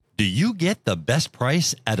Do you get the best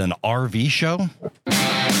price at an RV show?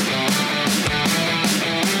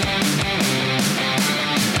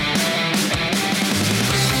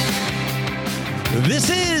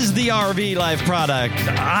 This is the RV Life Product.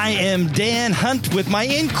 I am Dan Hunt with my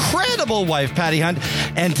incredible wife, Patty Hunt.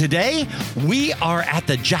 And today we are at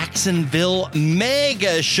the Jacksonville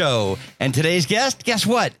Mega Show. And today's guest, guess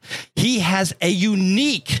what? He has a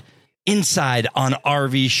unique insight on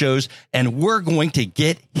RV shows, and we're going to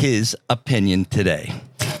get his opinion today.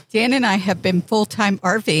 Dan and I have been full-time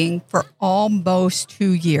RVing for almost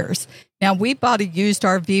 2 years. Now, we bought a used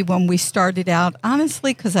RV when we started out,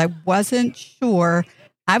 honestly, because I wasn't sure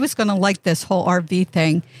I was going to like this whole RV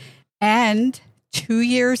thing. And 2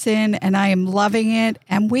 years in, and I am loving it.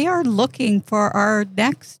 And we are looking for our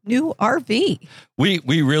next new RV.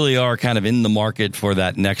 We really are kind of in the market for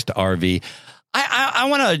that next RV. I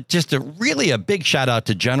want to just a big shout out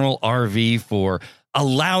to General RV for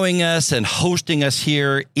allowing us and hosting us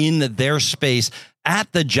here in their space at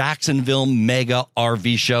the Jacksonville Mega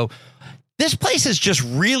RV Show. This place is just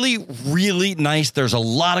really, really nice. There's a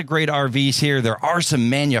lot of great RVs here. There are some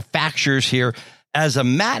manufacturers here. As a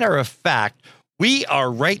matter of fact, we are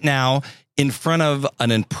right now in front of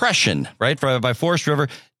an impression, right, by Forest River.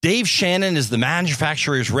 Dave Shannon is the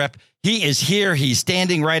manufacturer's rep. He is here. He's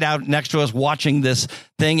standing right out next to us watching this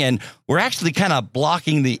thing. And we're actually kind of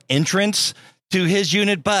blocking the entrance to his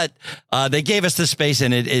unit, but they gave us the space,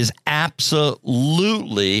 and it is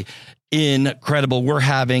absolutely incredible. We're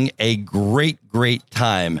having a great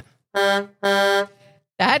time. That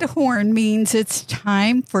horn means it's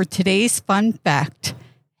time for today's fun fact.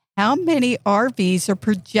 How many RVs are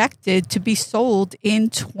projected to be sold in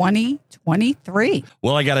 2023?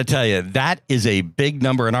 Well, I got to tell you, that is a big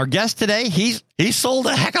number. And our guest today, he's sold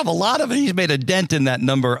a heck of a lot of it. He's made a dent in that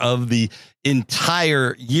number of the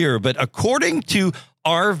entire year. But according to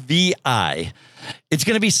RVI, it's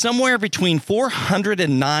going to be somewhere between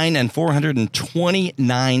 409 and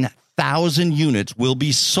 429,000 units will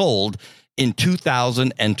be sold in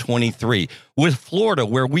 2023. With Florida,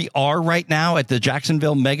 where we are right now at the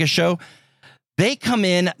Jacksonville Mega Show, they come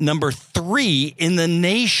in number 3 in the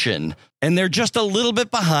nation, and they're just a little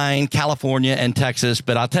bit behind California and Texas.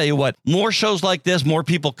 But I'll tell you what, more shows like this, more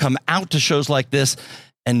people come out to shows like this,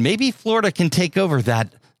 and maybe Florida can take over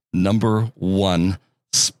that number 1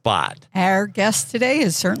 spot. Our guest today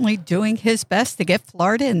is certainly doing his best to get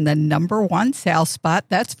Florida in the number 1 sales spot.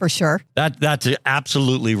 That's for sure. That's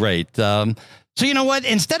absolutely right. So you know what?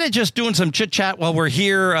 Instead of just doing some chit chat while we're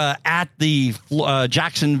here at the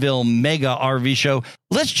Jacksonville Mega RV Show,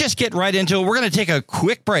 let's just get right into it. We're going to take a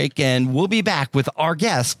quick break, and we'll be back with our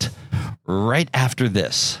guest right after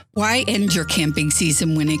this. Why end your camping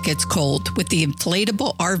season when it gets cold? With the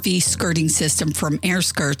inflatable RV skirting system from Air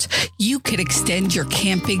Skirts, you could extend your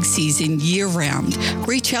camping season year-round.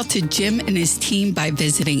 Reach out to Jim and his team by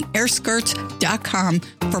visiting airskirts.com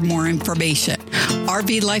for more information.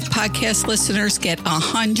 RV Life Podcast listeners get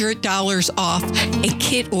 $100 off a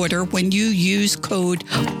kit order when you use code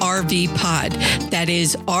RVPOD. That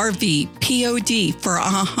is RVPOD for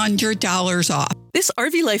 $100 off. This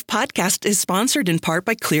RV Life podcast is sponsored in part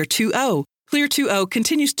by Clear 2O. Clear 2O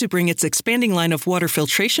continues to bring its expanding line of water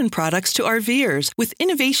filtration products to RVers with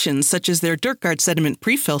innovations such as their DirtGuard sediment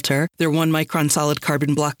pre-filter, their 1-micron solid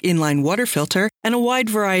carbon block inline water filter, and a wide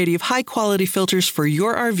variety of high-quality filters for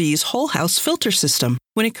your RV's whole house filter system.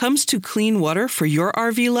 When it comes to clean water for your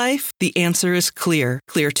RV life, the answer is clear.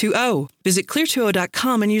 Clear 2O. Visit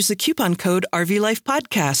clear20.com and use the coupon code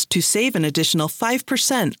RVLifePodcast to save an additional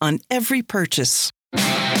 5% on every purchase.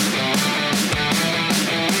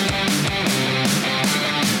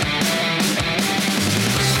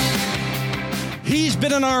 He's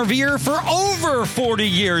been an RVer for over 40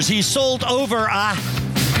 years. He's sold over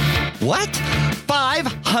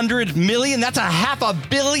 $500 million. That's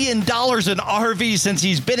 $500 million in RVs since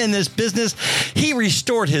he's been in this business. He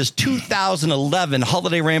restored his 2011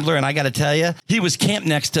 Holiday Rambler, and I got to tell you, he was camped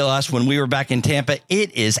next to us when we were back in Tampa.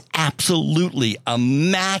 It is absolutely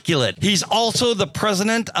immaculate. He's also the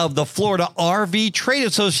president of the Florida RV Trade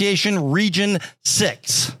Association Region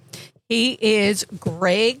 6. He is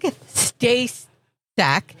Greg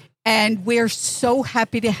Stasak, and we're so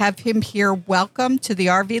happy to have him here. Welcome to the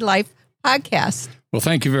RV Life Podcast. Well,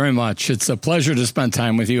 thank you very much. It's a pleasure to spend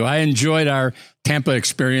time with you. I enjoyed our Tampa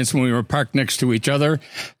experience when we were parked next to each other,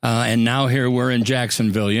 and now here we're in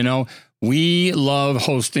Jacksonville. You know, we love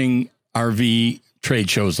hosting RV trade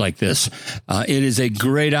shows like this. It is a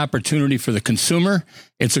great opportunity for the consumer.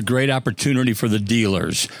 It's a great opportunity for the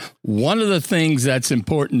dealers. One of the things that's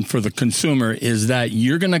important for the consumer is that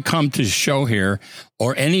you're going to come to show here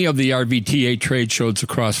or any of the RVTA trade shows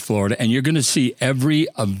across Florida, and you're going to see every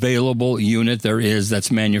available unit there is that's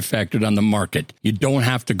manufactured on the market. You don't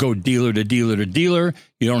have to go dealer to dealer to dealer.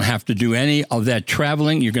 You don't have to do any of that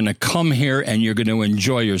traveling. You're going to come here and you're going to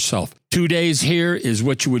enjoy yourself. 2 days here is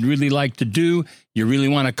what you would really like to do. You really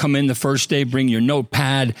want to come in the first day, bring your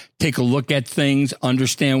notepad, take a look at things,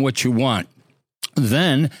 understand what you want.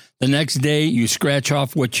 Then the next day you scratch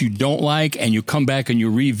off what you don't like and you come back and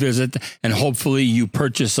you revisit, and hopefully you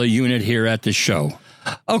purchase a unit here at the show.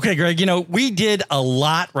 Okay, Greg, we did a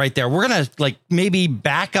lot right there. We're going to maybe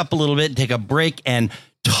back up a little bit and take a break and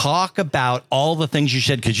talk about all the things you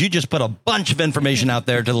said, because you just put a bunch of information out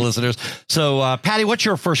there to the listeners. So, Patty, what's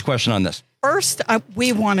your first question on this? First,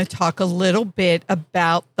 we want to talk a little bit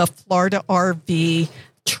about the Florida RV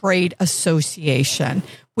Trade Association.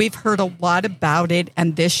 We've heard a lot about it,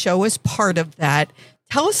 and this show is part of that.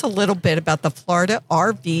 Tell us a little bit about the Florida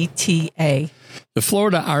RVTA. The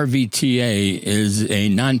Florida RVTA is a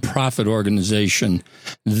nonprofit organization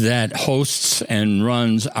that hosts and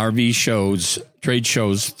runs RV shows, trade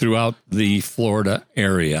shows throughout the Florida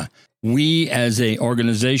area. We as an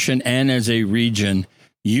organization and as a region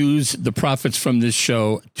use the profits from this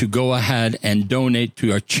show to go ahead and donate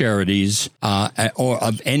to our charities or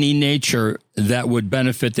of any nature that would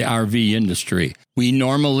benefit the RV industry. We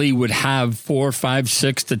normally would have 4, 5,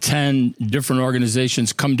 6 to 10 different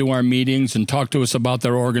organizations come to our meetings and talk to us about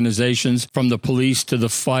their organizations, from the police to the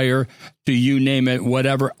fire to you name it,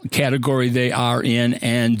 whatever category they are in,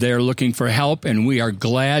 and they're looking for help, and we are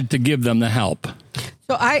glad to give them the help.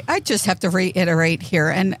 So I just have to reiterate here,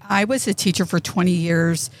 and I was a teacher for 20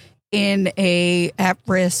 years in a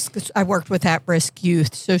at-risk, I worked with at-risk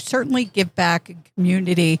youth. So certainly give back in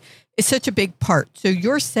community is such a big part. So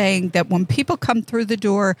you're saying that when people come through the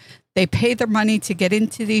door, they pay their money to get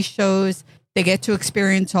into these shows, they get to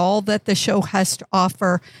experience all that the show has to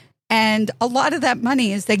offer. And a lot of that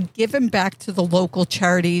money is then given back to the local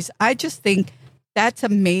charities. I just think that's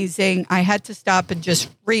amazing. I had to stop and just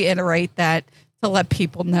reiterate that to let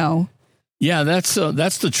people know. Yeah, that's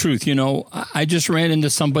the truth. I just ran into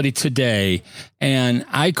somebody today, and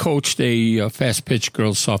I coached a fast pitch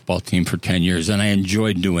girls softball team for 10 years, and I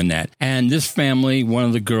enjoyed doing that. And this family, one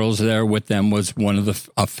of the girls there with them was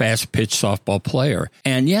a fast pitch softball player.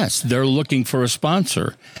 And yes, they're looking for a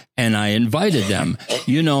sponsor, and I invited them.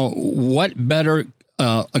 What better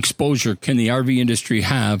exposure can the RV industry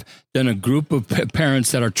have than a group of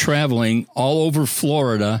parents that are traveling all over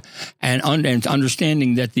Florida and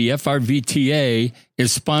understanding that the FRVTA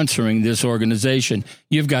is sponsoring this organization?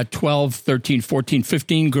 You've got 12, 13, 14,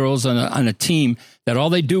 15 girls on a team that all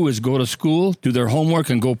they do is go to school, do their homework,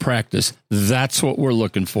 and go practice. That's what we're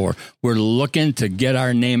looking for. We're looking to get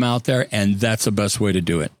our name out there, and that's the best way to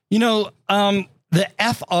do it. The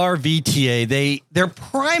FRVTA, their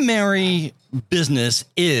primary business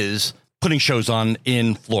is putting shows on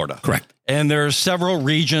in Florida. Correct. And there's several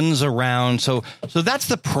regions around. So that's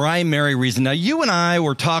the primary reason. Now, you and I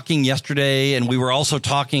were talking yesterday, and we were also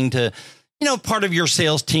talking to, part of your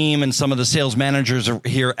sales team and some of the sales managers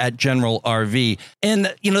here at General RV.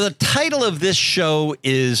 And, the title of this show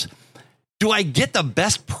is, do I get the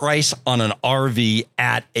best price on an RV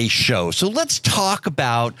at a show? So let's talk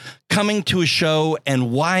about coming to a show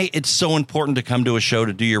and why it's so important to come to a show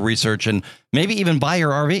to do your research and maybe even buy your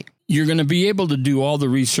RV. You're going to be able to do all the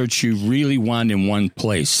research you really want in one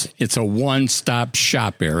place. It's a one-stop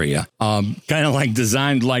shop area, kind of like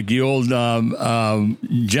designed like the old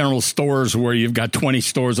general stores where you've got 20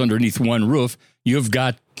 stores underneath one roof. You've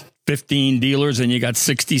got 15 dealers and you got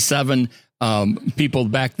 67 people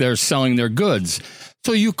back there selling their goods.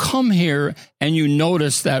 So you come here and you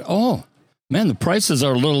notice that, oh, man, the prices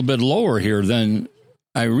are a little bit lower here than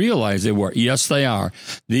I realized they were. Yes, they are.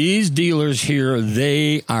 These dealers here,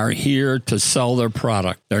 they are here to sell their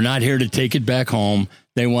product. They're not here to take it back home.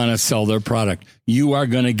 They want to sell their product. You are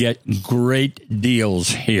going to get great deals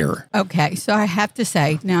here. Okay, so I have to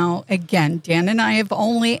say, now, again, Dan and I have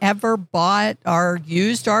only ever bought our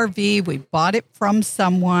used RV. We bought it from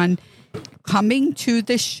someone. Coming to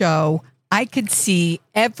the show, I could see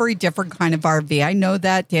every different kind of RV. I know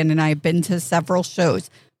that. Dan and I have been to several shows.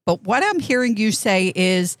 But what I'm hearing you say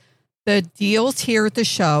is the deals here at the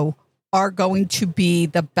show are going to be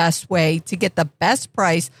the best way to get the best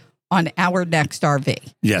price on our next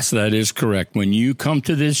RV. Yes, that is correct. When you come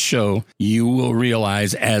to this show, you will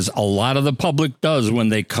realize, as a lot of the public does when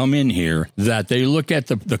they come in here, that they look at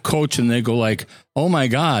the coach and they go like, oh my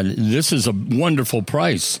God, this is a wonderful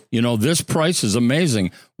price. This price is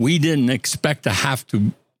amazing. We didn't expect to have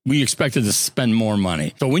to we expected to spend more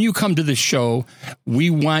money. So when you come to the show, we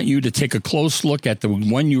want you to take a close look at the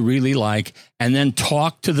one you really like and then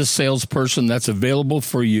talk to the salesperson that's available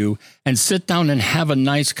for you and sit down and have a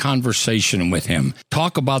nice conversation with him.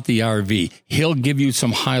 Talk about the RV. He'll give you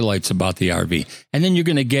some highlights about the RV. And then you're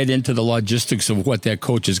going to get into the logistics of what that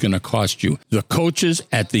coach is going to cost you. The coaches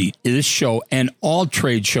at this show and all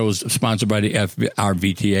trade shows sponsored by the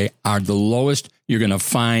RVTA are the lowest you're going to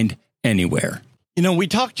find anywhere. You know, we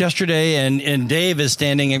talked yesterday, and Dave is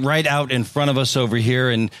standing right out in front of us over here,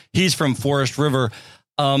 and he's from Forest River.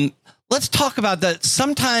 Let's talk about that.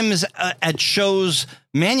 Sometimes at shows,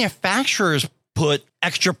 manufacturers put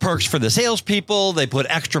extra perks for the salespeople. They put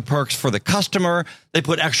extra perks for the customer. They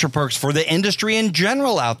put extra perks for the industry in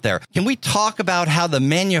general out there. Can we talk about how the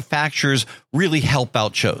manufacturers really help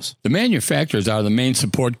out shows? The manufacturers are the main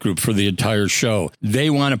support group for the entire show. They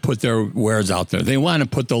want to put their wares out there. They want to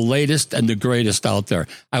put the latest and the greatest out there.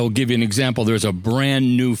 I will give you an example. There's a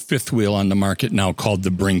brand new fifth wheel on the market now called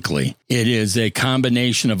the Brinkley. It is a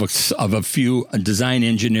combination of a few design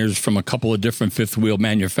engineers from a couple of different fifth wheel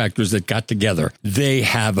manufacturers that got together. They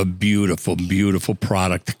have a beautiful, beautiful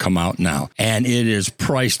product to come out now. And it is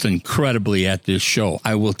priced incredibly at this show.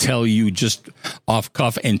 I will tell you just off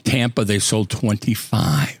cuff, in Tampa, they sold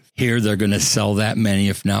 25. Here, they're going to sell that many,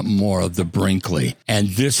 if not more, of the Brinkley. And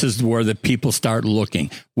this is where the people start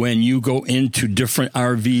looking. When you go into different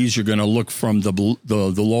RVs, you're going to look from the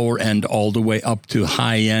lower end all the way up to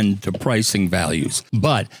high end to pricing values.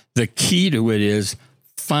 But the key to it is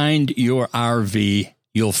find your RV.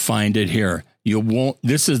 You'll find it here.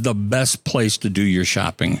 This is the best place to do your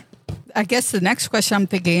shopping. I guess the next question I'm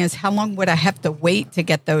thinking is, how long would I have to wait to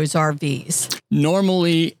get those RVs?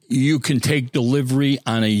 Normally, you can take delivery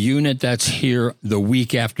on a unit that's here the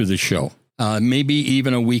week after the show. Maybe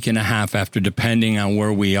even a week and a half after, depending on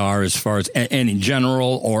where we are as far as any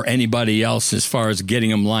general or anybody else as far as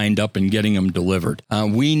getting them lined up and getting them delivered.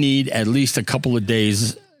 We need at least a couple of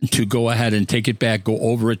days to go ahead and take it back, go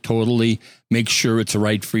over it totally, make sure it's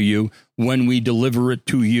right for you. When we deliver it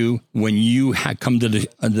to you, when you come to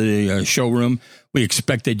the showroom, we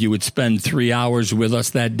expect that you would spend 3 hours with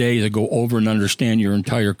us that day to go over and understand your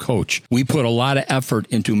entire coach. We put a lot of effort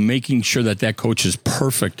into making sure that coach is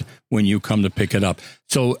perfect when you come to pick it up.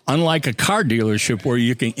 So unlike a car dealership where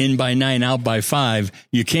you can in by 9, out by 5,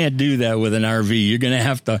 you can't do that with an RV. You're going to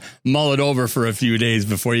have to mull it over for a few days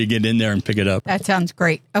before you get in there and pick it up. That sounds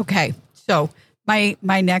great. Okay. So my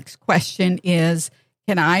next question is,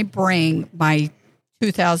 can I bring my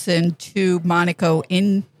 2002 Monaco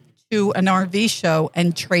into an RV show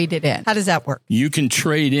and trade it in? How does that work? You can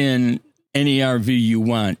trade in any RV you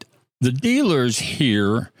want. The dealers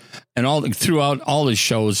here and throughout all the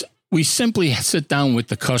shows, we simply sit down with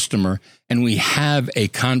the customer and we have a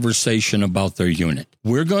conversation about their unit.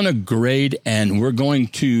 We're going to grade and we're going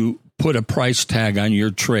to put a price tag on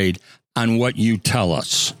your trade on what you tell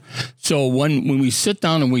us. So when we sit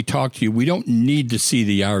down and we talk to you, we don't need to see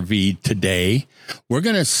the RV today. We're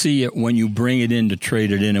going to see it when you bring it in to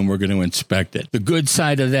trade it in, and we're going to inspect it. The good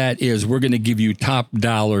side of that is we're going to give you top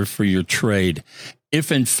dollar for your trade.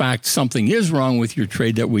 If, in fact, something is wrong with your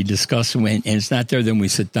trade that we discuss and it's not there, then we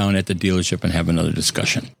sit down at the dealership and have another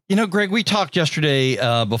discussion. You know, Greg, we talked yesterday.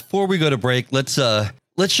 Before we go to break, let's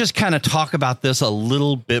just kind of talk about this a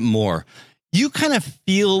little bit more. You kind of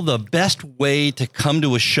feel the best way to come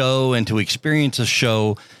to a show and to experience a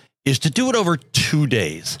show is to do it over 2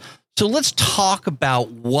 days. So let's talk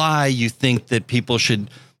about why you think that people should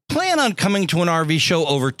plan on coming to an RV show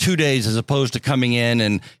over 2 days as opposed to coming in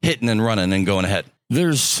and hitting and running and going ahead.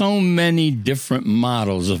 There's so many different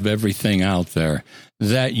models of everything out there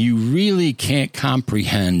that you really can't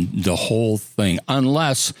comprehend the whole thing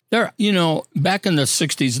unless back in the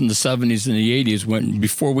 60s and the 70s and the 80s,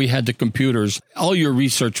 before we had the computers, all your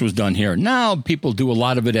research was done here. Now people do a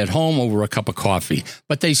lot of it at home over a cup of coffee,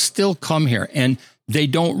 but they still come here and they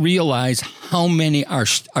don't realize how many are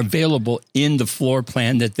available in the floor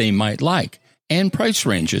plan that they might like and price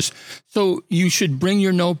ranges. So you should bring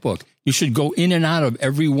your notebook. You should go in and out of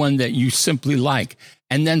every one that you simply like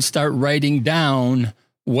and then start writing down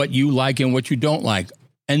what you like and what you don't like.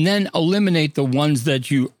 And then eliminate the ones that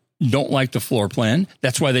you don't like the floor plan.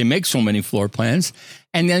 That's why they make so many floor plans.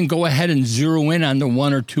 And then go ahead and zero in on the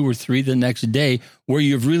 1 or 2 or 3 the next day where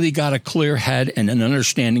you've really got a clear head and an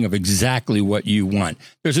understanding of exactly what you want.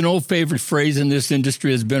 There's an old favorite phrase in this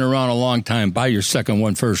industry that's been around a long time: buy your second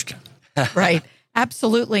one first. Right.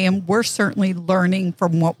 Absolutely. And we're certainly learning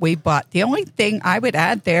from what we bought. The only thing I would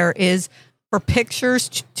add there is for pictures,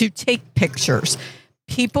 to take pictures.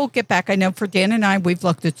 People get back. I know for Dan and I, we've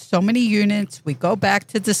looked at so many units. We go back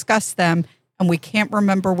to discuss them. and we can't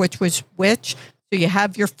remember which was which. So you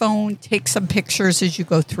have your phone, take some pictures as you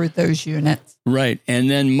go through those units. Right. And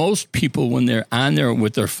then most people, when they're on there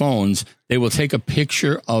with their phones, they will take a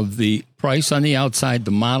picture of the price on the outside,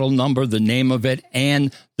 the model number, the name of it,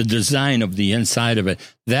 and the design of the inside of it.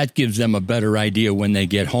 That gives them a better idea when they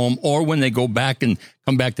get home or when they go back and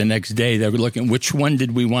come back the next day. They're looking, which one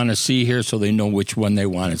did we want to see here, so they know which one they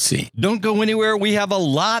want to see. Don't go anywhere. We have a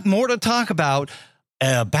lot more to talk about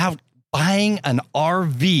buying an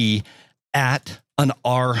RV at an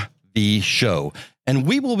RV show. And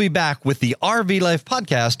we will be back with the RV Life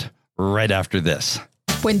podcast right after this.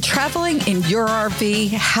 When traveling in your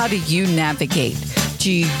RV, how do you navigate?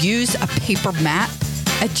 Do you use a paper map,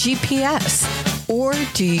 a GPS, or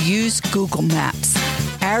do you use Google Maps?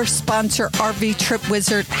 Our sponsor, RV Trip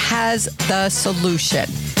Wizard, has the solution,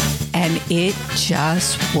 and it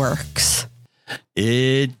just works.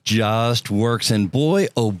 It just works. And boy,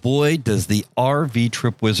 oh boy, does the RV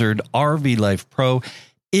Trip Wizard RV Life Pro,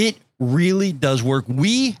 it really does work.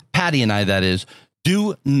 We, Patty and I, that is,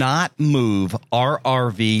 do not move our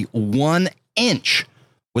RV 1 inch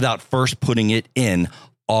without first putting it in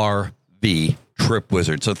RV Trip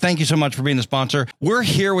Wizard. So thank you so much for being the sponsor. We're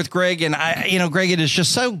here with Greg, and Greg, it is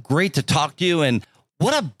just so great to talk to you. And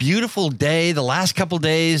what a beautiful day. The last couple of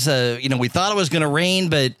days, we thought it was going to rain,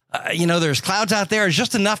 but, there's clouds out there. It's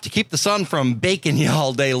just enough to keep the sun from baking you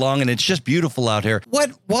all day long. And it's just beautiful out here.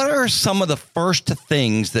 What are some of the first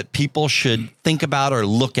things that people should think about or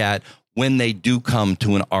look at when they do come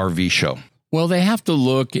to an RV show? Well, they have to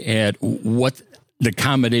look at what the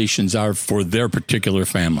accommodations are for their particular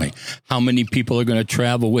family. How many people are going to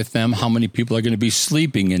travel with them? How many people are going to be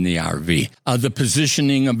sleeping in the RV? The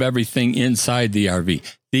positioning of everything inside the RV.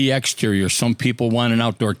 The exterior. Some people want an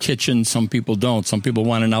outdoor kitchen. Some people don't. Some people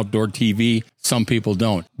want an outdoor TV. Some people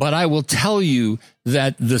don't. But I will tell you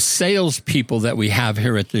that the salespeople that we have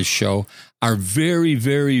here at this show are very,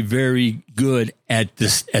 very, very good at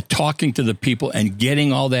talking to the people and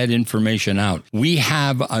getting all that information out. We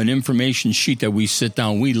have an information sheet that we sit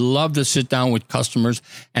down. We love to sit down with customers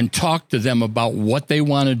and talk to them about what they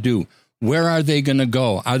want to do. Where are they going to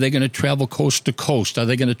go? Are they going to travel coast to coast? Are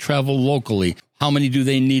they going to travel locally? How many do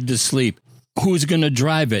they need to sleep? Who's going to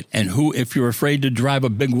drive it? And who, if you're afraid to drive a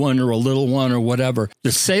big one or a little one or whatever,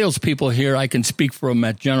 the salespeople here, I can speak for them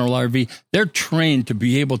at General RV, they're trained to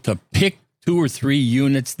be able to pick 2 or 3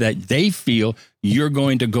 units that they feel you're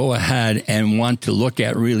going to go ahead and want to look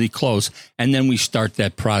at really close. And then we start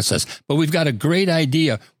that process. But we've got a great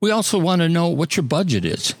idea. We also want to know what your budget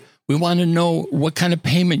is. We want to know what kind of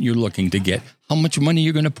payment you're looking to get, how much money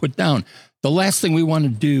you're going to put down. The last thing we want to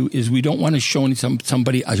do is we don't want to show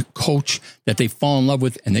somebody a coach that they fall in love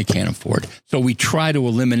with and they can't afford. So we try to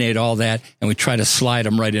eliminate all that, and we try to slide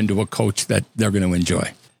them right into a coach that they're going to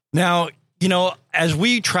enjoy. Now, as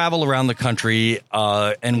we travel around the country,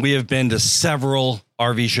 and we have been to several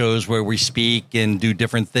RV shows where we speak and do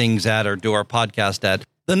different things at or do our podcast at,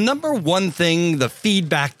 the number one thing, the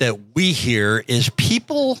feedback that we hear is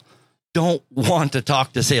people don't want to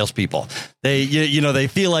talk to salespeople. They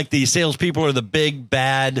feel like the salespeople are the big,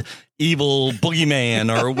 bad, evil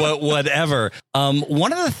boogeyman or whatever.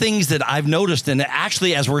 One of the things that I've noticed, and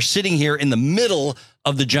actually as we're sitting here in the middle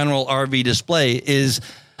of the General RV display, is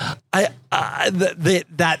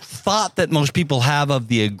that thought that most people have of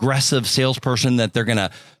the aggressive salesperson, that they're going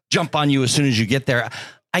to jump on you as soon as you get there.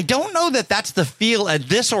 I don't know that that's the feel at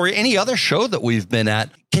this or any other show that we've been at.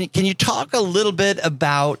 Can you talk a little bit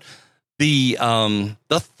about the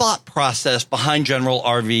thought process behind General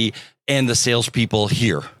RV and the salespeople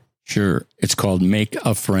here? Sure. It's called make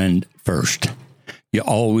a friend first. You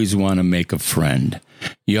always want to make a friend.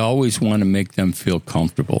 You always want to make them feel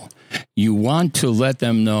comfortable. You want to let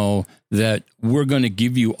them know that we're going to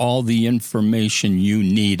give you all the information you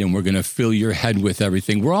need, and we're going to fill your head with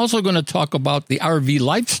everything. We're also going to talk about the RV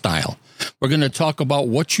lifestyle. We're going to talk about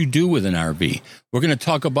what you do with an RV. We're going to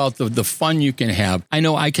talk about the fun you can have. I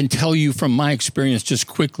know I can tell you from my experience just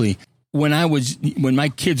quickly, when my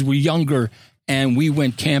kids were younger and we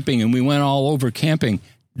went camping and we went all over camping,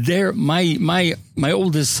 my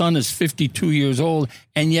oldest son is 52 years old,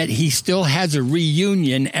 and yet he still has a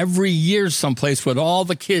reunion every year someplace with all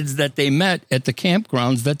the kids that they met at the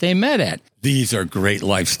campgrounds that they met at. These are great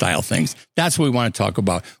lifestyle things. That's what we want to talk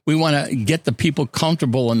about. We want to get the people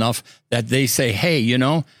comfortable enough that they say, hey,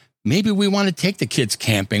 maybe we want to take the kids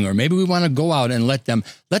camping, or maybe we want to go out and let them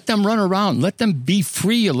run around, let them be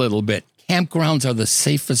free a little bit. Campgrounds are the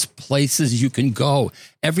safest places you can go.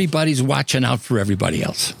 Everybody's watching out for everybody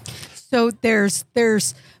else. So there's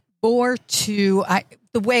more to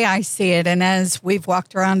the way I see it, and as we've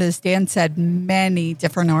walked around, as Dan said, many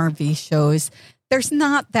different RV shows, there's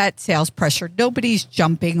not that sales pressure. Nobody's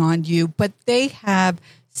jumping on you, but they have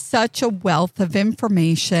such a wealth of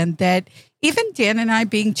information that even Dan and I,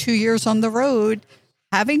 being 2 years on the road,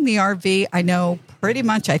 having the RV, I know pretty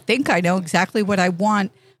much, I think I know exactly what I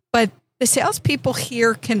want, but the salespeople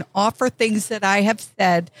here can offer things that I have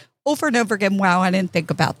said over and over again. Wow, I didn't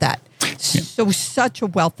think about that. So such a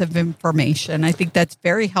wealth of information. I think that's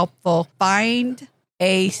very helpful. Find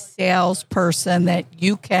a salesperson that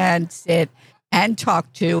you can sit and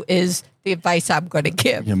talk to is the advice I'm going to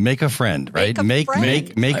give. You make a friend, right? Make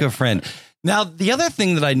a friend. Now, the other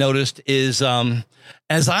thing that I noticed is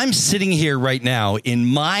as I'm sitting here right now in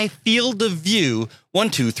my field of view, 1,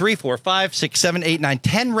 2, 3, 4, 5, 6, 7, 8, 9,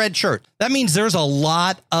 10 red shirts. That means there's a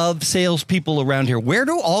lot of salespeople around here. Where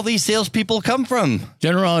do all these salespeople come from?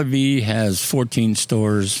 General RV has 14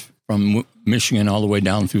 stores from Michigan all the way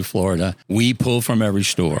down through Florida. We pull from every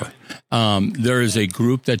store. There is a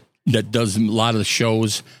group that does a lot of the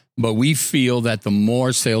shows, but we feel that the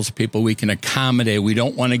more salespeople we can accommodate, we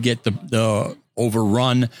don't want to get the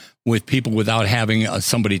overrun with people without having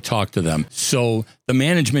somebody talk to them. So the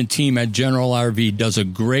management team at General RV does a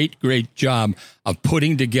great job of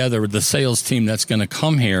putting together the sales team that's going to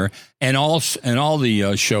come here and all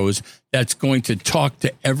the shows that's going to talk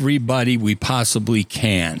to everybody we possibly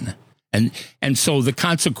can. And so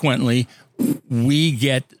consequently, we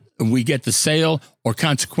get the sale, or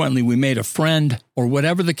consequently we made a friend, or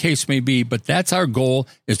whatever the case may be. But that's our goal,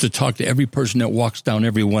 is to talk to every person that walks down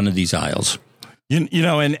every one of these aisles. You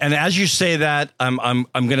know, and as you say that, I'm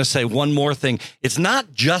going to say one more thing. It's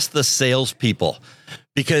not just the salespeople,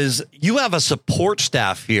 because you have a support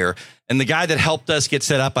staff here, and the guy that helped us get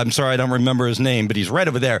set up, I'm sorry, I don't remember his name, but he's right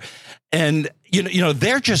over there. And you know,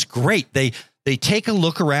 they're just great. They take a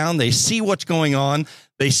look around, they see what's going on.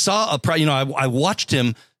 They saw I watched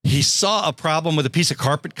him. He saw a problem with a piece of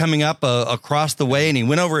carpet coming up across the way, and he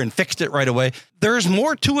went over and fixed it right away. There's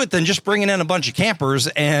more to it than just bringing in a bunch of campers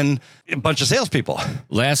and a bunch of salespeople.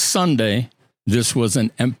 Last Sunday, this was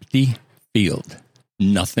an empty field.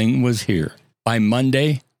 Nothing was here. By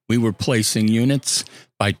Monday, we were placing units.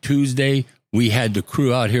 By Tuesday, we had the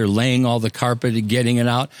crew out here laying all the carpet and getting it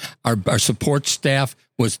out. Our support staff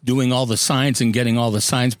was doing all the signs and getting all the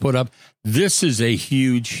signs put up. This is a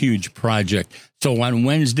huge project. So on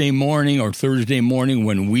Wednesday morning or Thursday morning,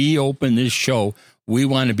 when we open this show, we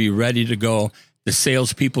want to be ready to go. The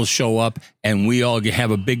salespeople show up, and we all have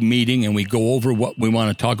a big meeting, and we go over what we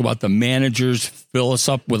want to talk about. The managers fill us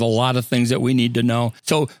up with a lot of things that we need to know.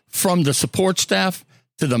 So from the support staff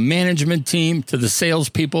to the management team, to the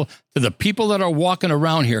salespeople, to the people that are walking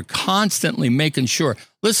around here, constantly making sure.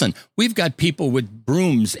 Listen, we've got people with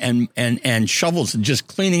brooms and shovels and just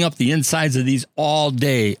cleaning up the insides of these all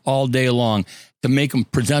day long to make them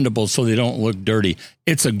presentable so they don't look dirty.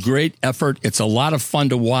 It's a great effort. It's a lot of fun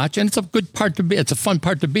to watch, and it's a good part to be. It's a fun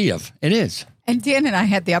part to be of. It is. And Dan and I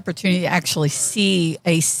had the opportunity to actually see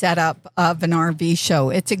a setup of an RV show.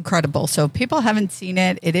 It's incredible. So if people haven't seen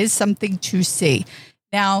it, it is something to see.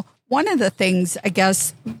 Now, one of the things, I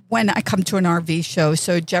guess, when I come to an RV show,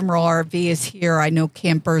 so General RV is here. I know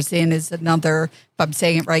Campers Inn is another, if I'm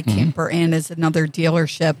saying it right, Camper Inn is another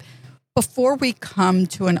dealership. Before we come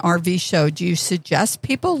to an RV show, do you suggest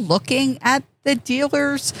people looking at the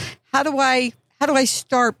dealers? How do I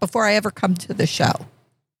start before I ever come to the show?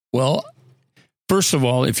 Well, first of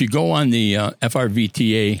all, if you go on the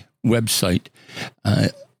FRVTA website,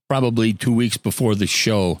 probably 2 weeks before the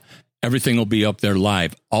show, everything will be up there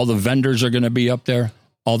live. All the vendors are going to be up there.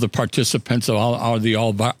 All the participants, all the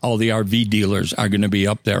RV dealers are going to be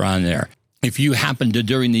up there on there. If you happen to,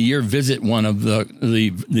 during the year, visit one of the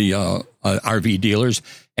RV dealers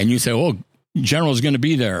and you say, oh, General is going to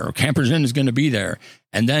be there, or Campers Inn is going to be there,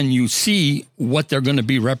 and then you see what they're going to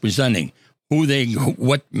be representing,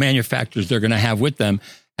 what manufacturers they're going to have with them,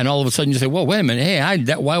 and all of a sudden you say, well, wait a minute, hey,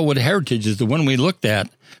 that Wildwood Heritage is the one we looked at.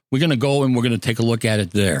 We're going to go and we're going to take a look at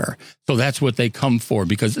it there. So that's what they come for,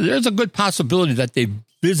 because there's a good possibility that they've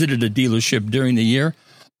visited a dealership during the year,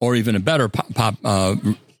 or even a better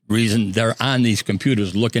reason, they're on these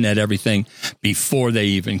computers looking at everything before they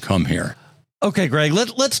even come here. Okay, Greg,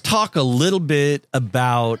 let's talk a little bit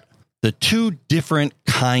about the two different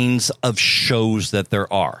kinds of shows that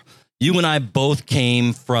there are. You and I both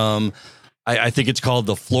came from, I think it's called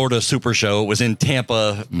the Florida Super Show. It was in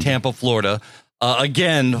Tampa, Florida.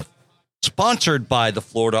 Again, sponsored by the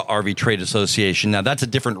Florida RV Trade Association. Now, that's a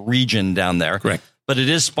different region down there. Correct. But it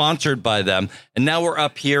is sponsored by them. And now we're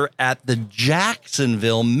up here at the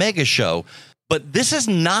Jacksonville Mega Show. But this is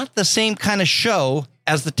not the same kind of show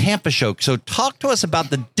as the Tampa show. So talk to us about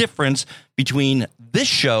the difference between this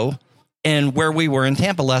show and where we were in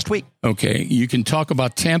Tampa last week. Okay, you can talk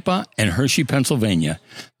about Tampa and Hershey, Pennsylvania.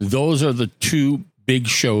 Those are the two big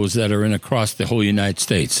shows that are in across the whole United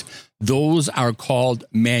States. Those are called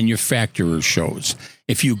manufacturer shows.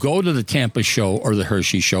 If you go to the Tampa show or the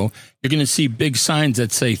Hershey show, you're going to see big signs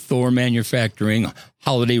that say Thor Manufacturing,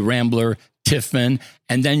 Holiday Rambler, Tiffin,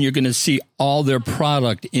 and then you're going to see all their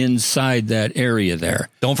product inside that area there.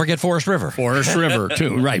 Don't forget Forest River. Forest River,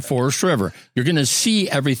 too. Right, Forest River. You're going to see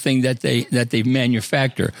everything that they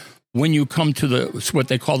manufacture. When you come to what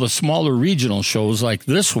they call the smaller regional shows like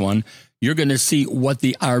this one, you're going to see what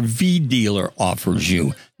the RV dealer offers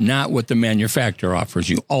you, not what the manufacturer offers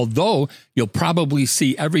you. Although you'll probably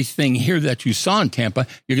see everything here that you saw in Tampa,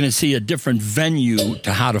 you're going to see a different venue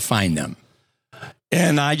to how to find them.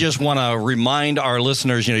 And I just want to remind our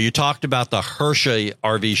listeners, you talked about the Hershey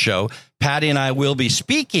RV show. Patty and I will be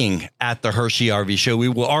speaking at the Hershey RV show. We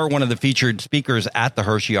are one of the featured speakers at the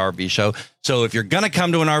Hershey RV show. So if you're going to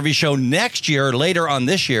come to an RV show next year, later on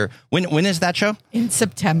this year, when is that show? In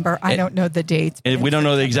September. I don't know the dates. We don't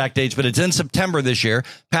know the exact dates, but it's in September this year.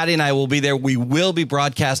 Patty and I will be there. We will be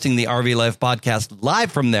broadcasting the RV Life podcast live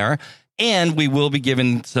from there, and we will be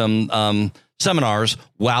giving some seminars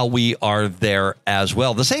while we are there as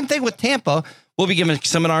well. The same thing with Tampa. We'll be giving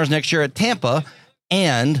seminars next year at Tampa,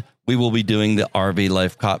 and we will be doing the RV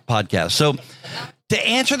Life podcast. So to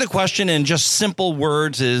answer the question in just simple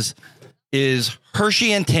words is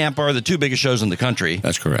Hershey and Tampa are the two biggest shows in the country.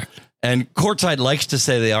 That's correct. And Courtside likes to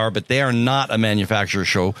say they are, but they are not a manufacturer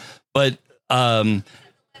show. But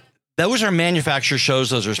those are manufacturer shows.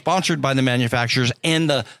 Those are sponsored by the manufacturers, and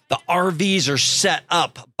the RVs are set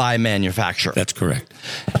up by manufacturer. That's correct.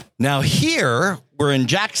 Now here we're in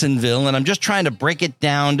Jacksonville, and I'm just trying to break it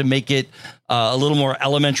down to make it a little more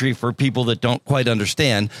elementary for people that don't quite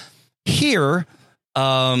understand. Here,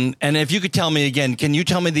 and if you could tell me again, can you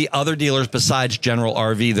tell me the other dealers besides General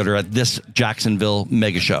RV that are at this Jacksonville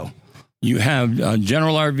mega show? You have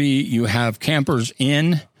General RV, you have Campers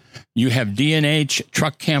Inn, you have D&H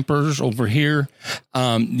Truck Campers over here.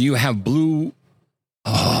 You have Blue.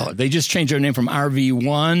 Oh, they just changed their name from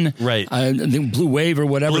RV1, right? Blue Wave or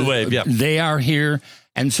whatever. Blue Wave, yeah. They are here,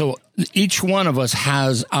 and so each one of us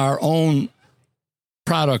has our own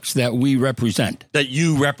products that we represent. That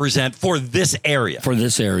you represent for this area. For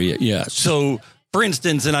this area, yes. So, for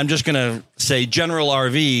instance, and I'm just going to say General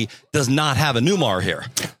RV does not have a Newmar here.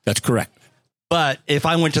 That's correct. But if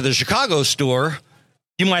I went to the Chicago store,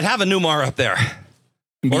 you might have a Newmar up there.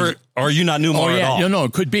 Or are you not Newmar at all? No,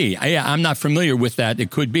 it could be. I'm not familiar with that.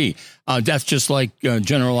 It could be. That's just like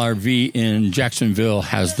General RV in Jacksonville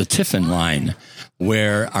has the Tiffin line,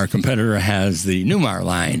 where our competitor has the Newmar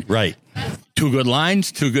line. Right. Two good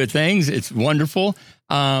lines, two good things. It's wonderful.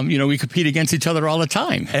 We compete against each other all the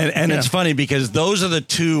time. And It's funny because those are the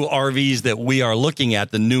two RVs that we are looking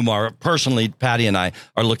at, the Newmar. Personally, Patty and I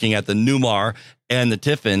are looking at the Newmar and the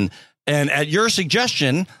Tiffin. And at your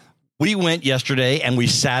suggestion, we went yesterday and we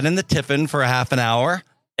sat in the Tiffin for a half an hour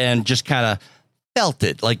and just kind of felt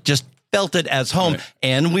it as home. Right.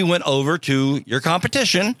 And we went over to your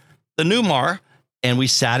competition, the Newmar, and we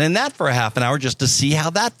sat in that for a half an hour just to see how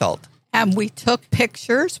that felt. And we took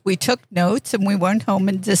pictures, we took notes, and we went home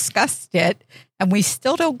and discussed it. And we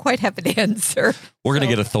still don't quite have an answer. We're going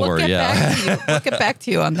to get a Thor, yeah. We'll get back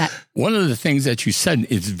to you on that. One of the things that you said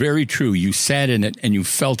is very true. You sat in it and you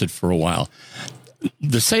felt it for a while.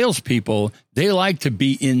 The salespeople, they like to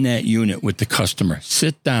be in that unit with the customer.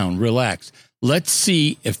 Sit down, relax. Let's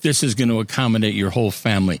see if this is going to accommodate your whole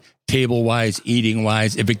family, table-wise,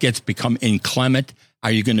 eating-wise. If it become inclement,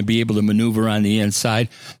 are you going to be able to maneuver on the inside?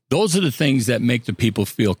 Those are the things that make the people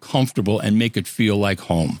feel comfortable and make it feel like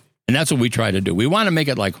home. And that's what we try to do. We want to make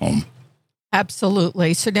it like home.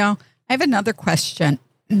 Absolutely. So now I have another question.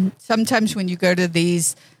 Sometimes when you go to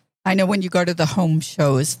these, I know when you go to the home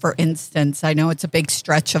shows, for instance, I know it's a big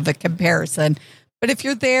stretch of a comparison, but if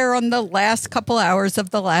you're there on the last couple hours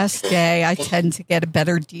of the last day, I tend to get a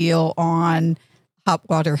better deal on hot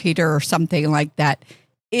water heater or something like that.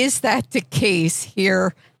 Is that the case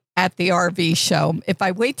here at the RV show? If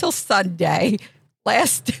I wait till Sunday,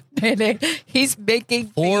 last minute, he's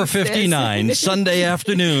making 4:59 Sunday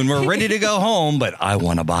afternoon. We're ready to go home, but I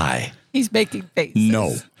want to buy. He's making faces.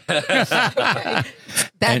 No.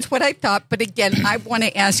 That's what I thought. But again, I want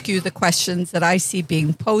to ask you the questions that I see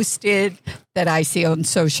being posted, that I see on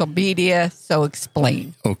social media. So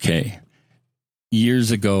explain. Okay.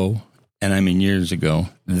 Years ago, and I mean years ago,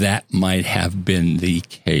 that might have been the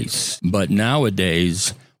case. But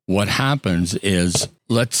nowadays, what happens is,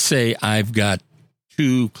 let's say I've got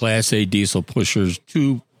 2 Class A diesel pushers,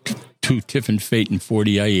 two Tiffin Phaeton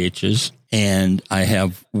 40 IHs, and I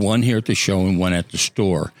have one here at the show and one at the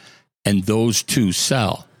store. And those 2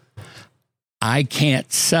 sell. I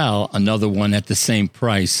can't sell another one at the same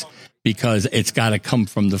price because it's got to come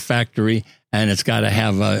from the factory and it's got to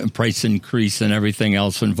have a price increase and everything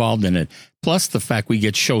else involved in it. Plus the fact we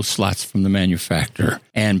get show slots from the manufacturer.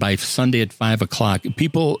 And by Sunday at 5 o'clock,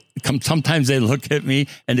 people come, sometimes they look at me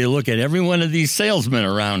and they look at every one of these salesmen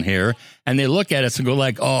around here and they look at us and go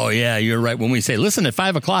like, oh yeah, you're right. When we say, listen, at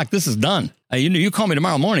 5 o'clock, this is done. You call me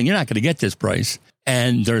tomorrow morning, you're not going to get this price.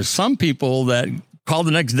 And there's some people that call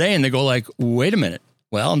the next day and they go like, wait a minute.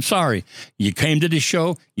 Well, I'm sorry. You came to the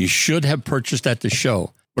show. You should have purchased at the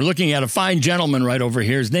show. We're looking at a fine gentleman right over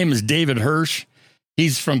here. His name is David Hirsch.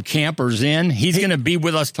 He's from Campers Inn. He's going to be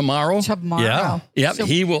with us tomorrow. Yeah. Yep. So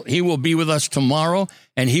he will be with us tomorrow,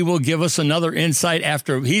 and he will give us another insight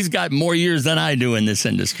after he's got more years than I do in this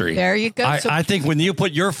industry. There you go. I think when you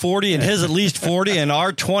put your 40 and his at least 40 and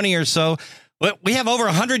our 20 or so, we have over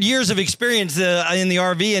 100 years of experience in the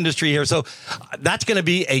RV industry here. So that's going to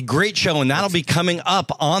be a great show, and that'll be coming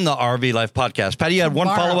up on the RV Life podcast. Patty, you had one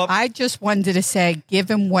follow-up? I just wanted to say,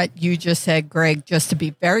 given what you just said, Greg, just to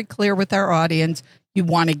be very clear with our audience, you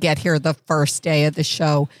want to get here the first day of the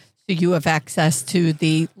show so you have access to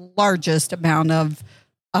the largest amount of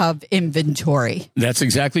inventory. That's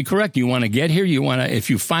exactly correct. You want to get here. You want to,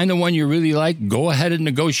 if you find the one you really like, go ahead and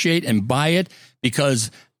negotiate and buy it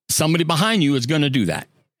because somebody behind you is going to do that.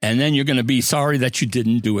 And then you're going to be sorry that you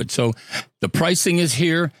didn't do it. So the pricing is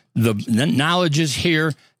here. The knowledge is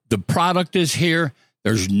here. The product is here.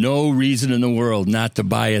 There's no reason in the world not to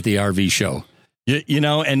buy at the RV show. You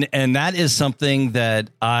know, and that is something that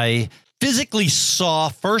I physically saw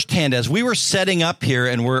firsthand as we were setting up here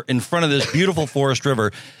and we're in front of this beautiful Forest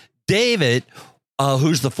River. David,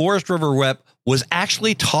 who's the Forest River rep, was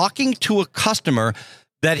actually talking to a customer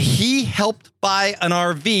that he helped buy an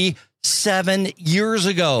RV 7 years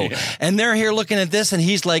ago. Yeah. And they're here looking at this and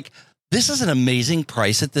he's like, this is an amazing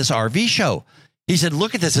price at this RV show. He said,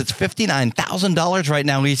 look at this. It's $59,000 right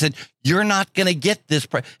now. He said, you're not going to get this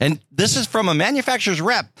price. And this is from a manufacturer's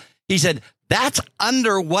rep. He said, that's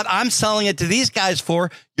under what I'm selling it to these guys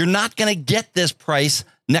for. You're not going to get this price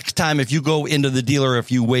next time if you go into the dealer,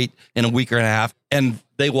 if you wait in a week and a half. And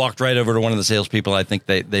they walked right over to one of the salespeople. I think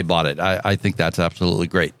they bought it. I think that's absolutely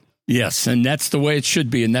great. Yes, and that's the way it should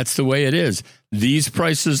be, and that's the way it is. These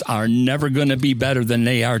prices are never going to be better than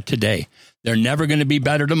they are today. They're never going to be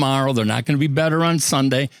better tomorrow. They're not going to be better on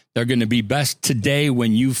Sunday. They're going to be best today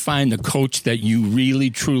when you find the coach that you really,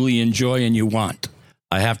 truly enjoy and you want.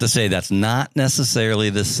 I have to say that's not necessarily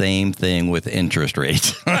the same thing with interest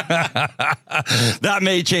rates. That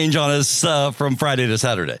may change on us from Friday to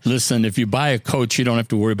Saturday. Listen, if you buy a coach, you don't have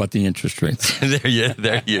to worry about the interest rates.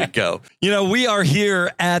 There you go. You know, we are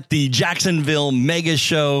here at the Jacksonville Mega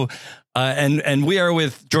Show. And we are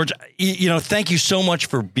with George. You know, thank you so much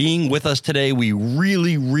for being with us today. We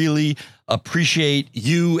really, really appreciate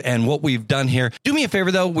you and what we've done here. Do me a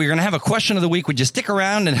favor, though. We're going to have a question of the week. Would you stick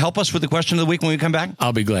around and help us with the question of the week when we come back?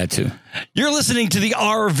 I'll be glad to. You're listening to the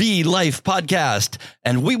RV Life podcast,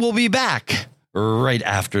 and we will be back right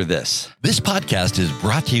after this. This podcast is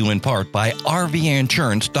brought to you in part by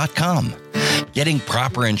RVinsurance.com. Getting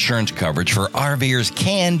proper insurance coverage for RVers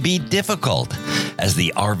can be difficult, as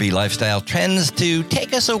the RV lifestyle tends to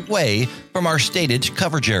take us away from our stated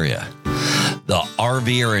coverage area. The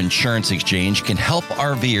RVer Insurance Exchange can help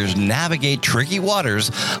RVers navigate tricky waters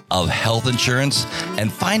of health insurance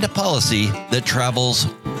and find a policy that travels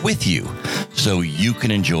with you, so you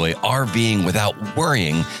can enjoy RVing without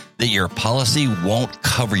worrying that your policy won't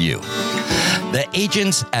cover you. The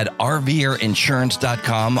agents at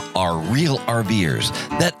RVerinsurance.com are real RVers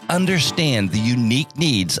that understand the unique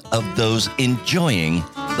needs of those enjoying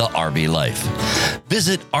the RV life.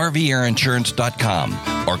 Visit RVerinsurance.com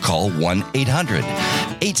or call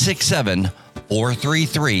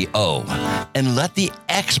 1-800-867-4330 and let the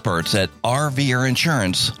experts at RVer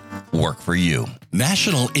Insurance work for you.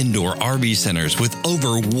 National Indoor RV Centers with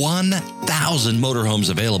over 1,000 motorhomes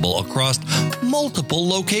available across multiple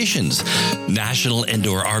locations. National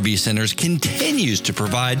Indoor RV Centers continues to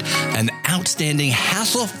provide an outstanding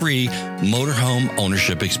hassle-free motorhome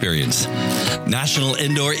ownership experience. National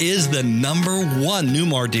Indoor is the #1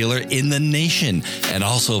 Newmar dealer in the nation and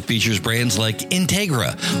also features brands like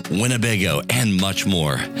Integra, Winnebago, and much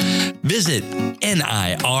more. Visit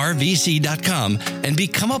NIRVC.com and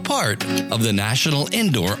become a part of the National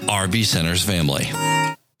Indoor RV Centers family.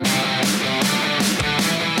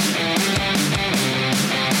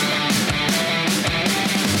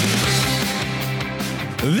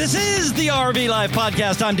 This is the RV Life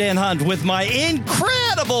Podcast. I'm Dan Hunt with my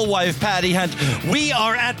incredible wife, Patty Hunt. We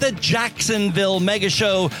are at the Jacksonville Mega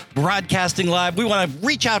Show broadcasting live. We want to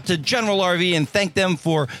reach out to General RV and thank them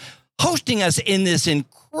for hosting us in this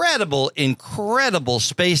incredible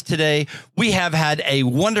space today. We have had a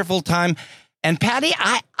wonderful time. And Patty,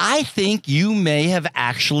 I think you may have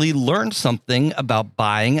actually learned something about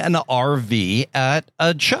buying an RV at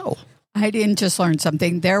a show. I didn't just learn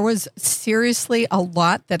something. There was seriously a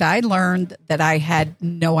lot that I learned that I had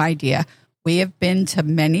no idea. We have been to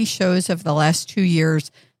many shows over the last 2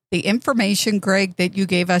 years. The information, Greg, that you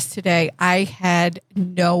gave us today, I had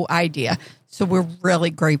no idea. So we're really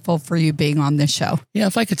grateful for you being on this show. Yeah,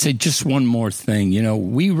 if I could say just one more thing. You know,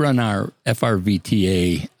 we run our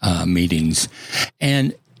FRVTA meetings,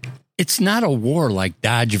 and it's not a war like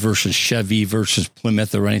Dodge versus Chevy versus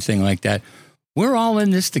Plymouth or anything like that. We're all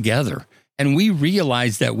in this together, and we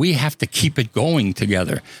realize that we have to keep it going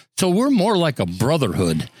together. So we're more like a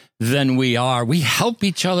brotherhood than we are. We help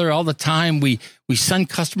each other all the time. We send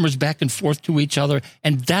customers back and forth to each other,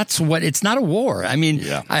 and that's what, it's not a war. I mean,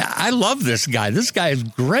 yeah. I love this guy. This guy is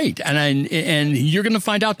great, and you're going to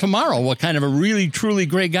find out tomorrow what kind of a really, truly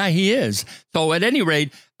great guy he is. So at any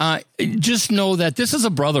rate, just know that this is a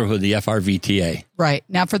brotherhood, the FRVTA. Right.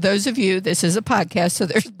 Now, for those of you, this is a podcast, so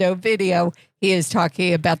there's no video. He is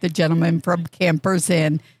talking about the gentleman from Campers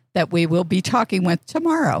Inn that we will be talking with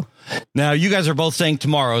tomorrow. Now, you guys are both saying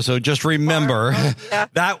tomorrow, so just remember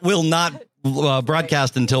that will not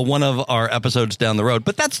broadcast until one of our episodes down the road.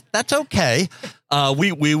 But that's okay.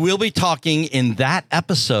 We will be talking in that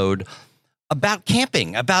episode about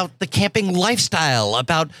camping, about the camping lifestyle,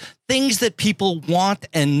 about things that people want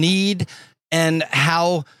and need, and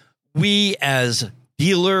how we as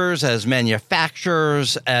dealers, as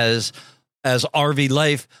manufacturers, as RV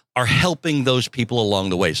Life are helping those people along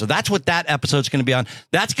the way. So that's what that episode's going to be on.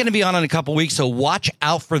 That's going to be on in a couple weeks. So watch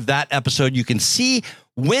out for that episode. You can see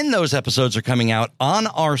when those episodes are coming out on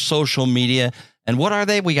our social media. And what are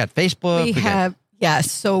they? We got Facebook.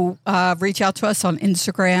 Yes. So reach out to us on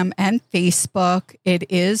Instagram and Facebook.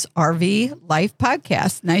 It is RV Life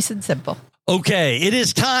Podcast. Nice and simple. Okay, it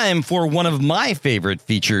is time for one of my favorite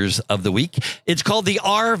features of the week. It's called the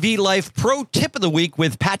RV Life Pro Tip of the Week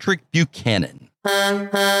with Patrick Buchanan.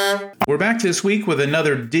 We're back this week with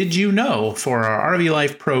another Did You Know for our RV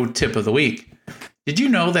Life Pro Tip of the Week. Did you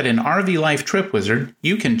know that in RV Life Trip Wizard,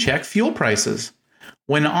 you can check fuel prices?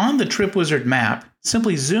 When on the Trip Wizard map,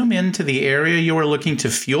 simply zoom into the area you are looking to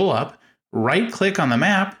fuel up, right-click on the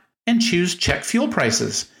map, and choose Check Fuel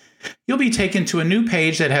Prices. You'll be taken to a new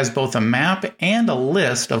page that has both a map and a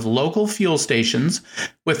list of local fuel stations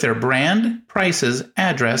with their brand, prices,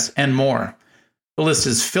 address, and more. The list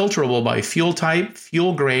is filterable by fuel type,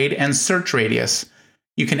 fuel grade, and search radius.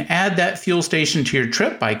 You can add that fuel station to your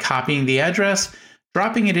trip by copying the address,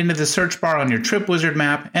 dropping it into the search bar on your Trip Wizard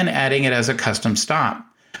map, and adding it as a custom stop.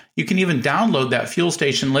 You can even download that fuel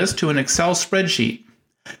station list to an Excel spreadsheet.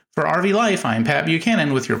 For RV Life, I'm Pat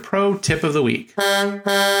Buchanan with your Pro Tip of the Week.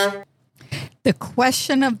 The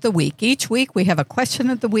question of the week. Each week we have a question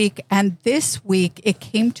of the week, and this week it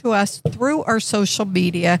came to us through our social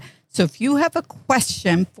media. So if you have a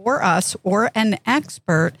question for us or an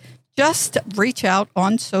expert, just reach out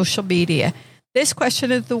on social media. This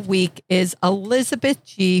question of the week is Elizabeth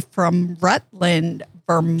G. from Rutland,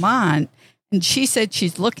 Vermont, and she said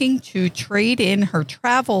she's looking to trade in her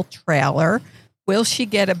travel trailer. Will she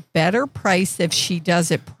get a better price if she does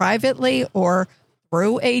it privately or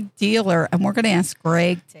through a dealer? And we're going to ask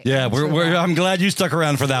Greg. I'm glad you stuck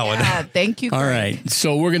around for that one. Thank you, Greg. All right.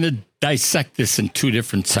 So we're going to dissect this in two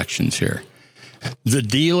different sections here. The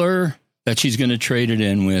dealer that she's going to trade it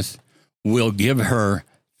in with will give her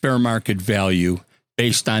fair market value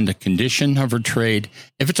based on the condition of her trade.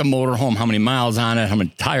 If it's a motorhome, how many miles on it, how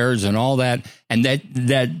many tires and all that. And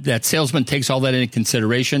that salesman takes all that into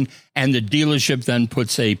consideration. And the dealership then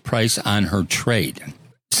puts a price on her trade.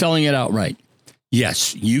 Selling it outright.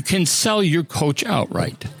 Yes, you can sell your coach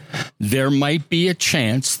outright. There might be a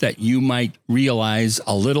chance that you might realize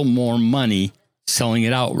a little more money selling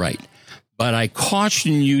it outright. But I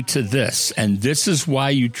caution you to this, and this is why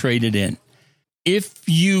you trade it in. If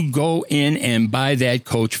you go in and buy that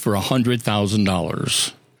coach for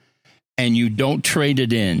 $100,000 and you don't trade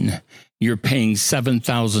it in, you're paying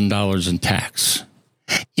 $7,000 in tax.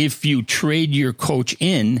 If you trade your coach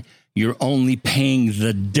in, you're only paying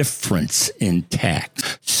the difference in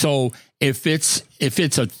tax. So if it's a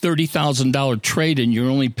 $30,000 trade and you're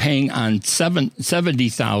only paying on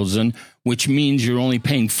 $70,000, which means you're only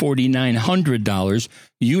paying $4,900.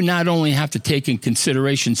 You not only have to take in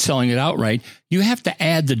consideration selling it outright, you have to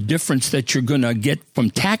add the difference that you're going to get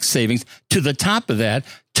from tax savings to the top of that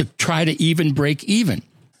to try to even break even.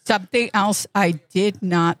 Something else I did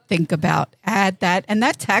not think about. Add that. And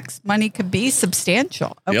that tax money could be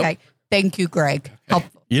substantial. Okay. Yep. Thank you, Greg.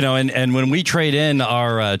 Helpful. You know, and when we trade in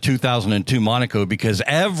our 2002 Monaco, because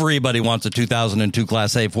everybody wants a 2002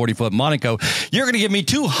 Class A 40-foot Monaco, you're going to give me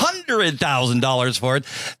 $200,000 for it.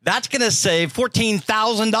 That's going to save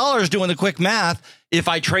 $14,000 doing the quick math if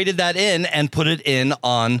I traded that in and put it in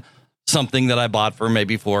on something that I bought for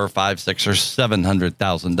maybe $400,000 or $500,000, $600,000 or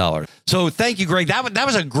 $700,000. So thank you, Greg. That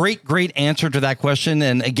was a great answer to that question.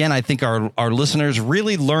 And again, I think our listeners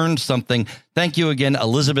really learned something. Thank you again,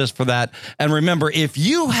 Elizabeth, for that. And remember, if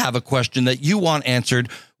you have a question that you want answered,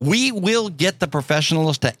 we will get the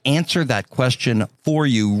professionals to answer that question for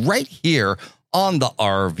you right here on the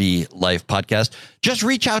RV Life Podcast. Just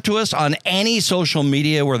reach out to us on any social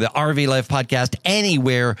media or the RV Life Podcast,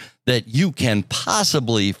 anywhere that you can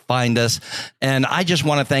possibly find us. And I just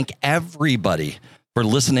want to thank everybody for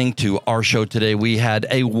listening to our show today. We had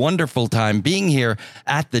a wonderful time being here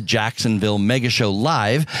at the Jacksonville Mega Show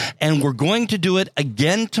live, and we're going to do it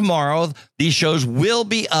again tomorrow. These shows will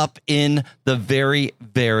be up in the very,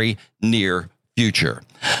 very near future.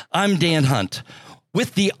 I'm Dan Hunt.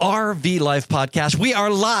 With the RV Life Podcast, we are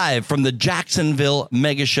live from the Jacksonville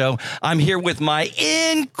Mega Show. I'm here with my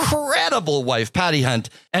incredible wife, Patty Hunt,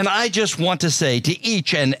 and I just want to say to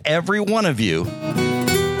each and every one of you,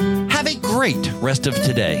 have a great rest of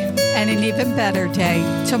today. And an even better day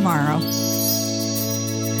tomorrow.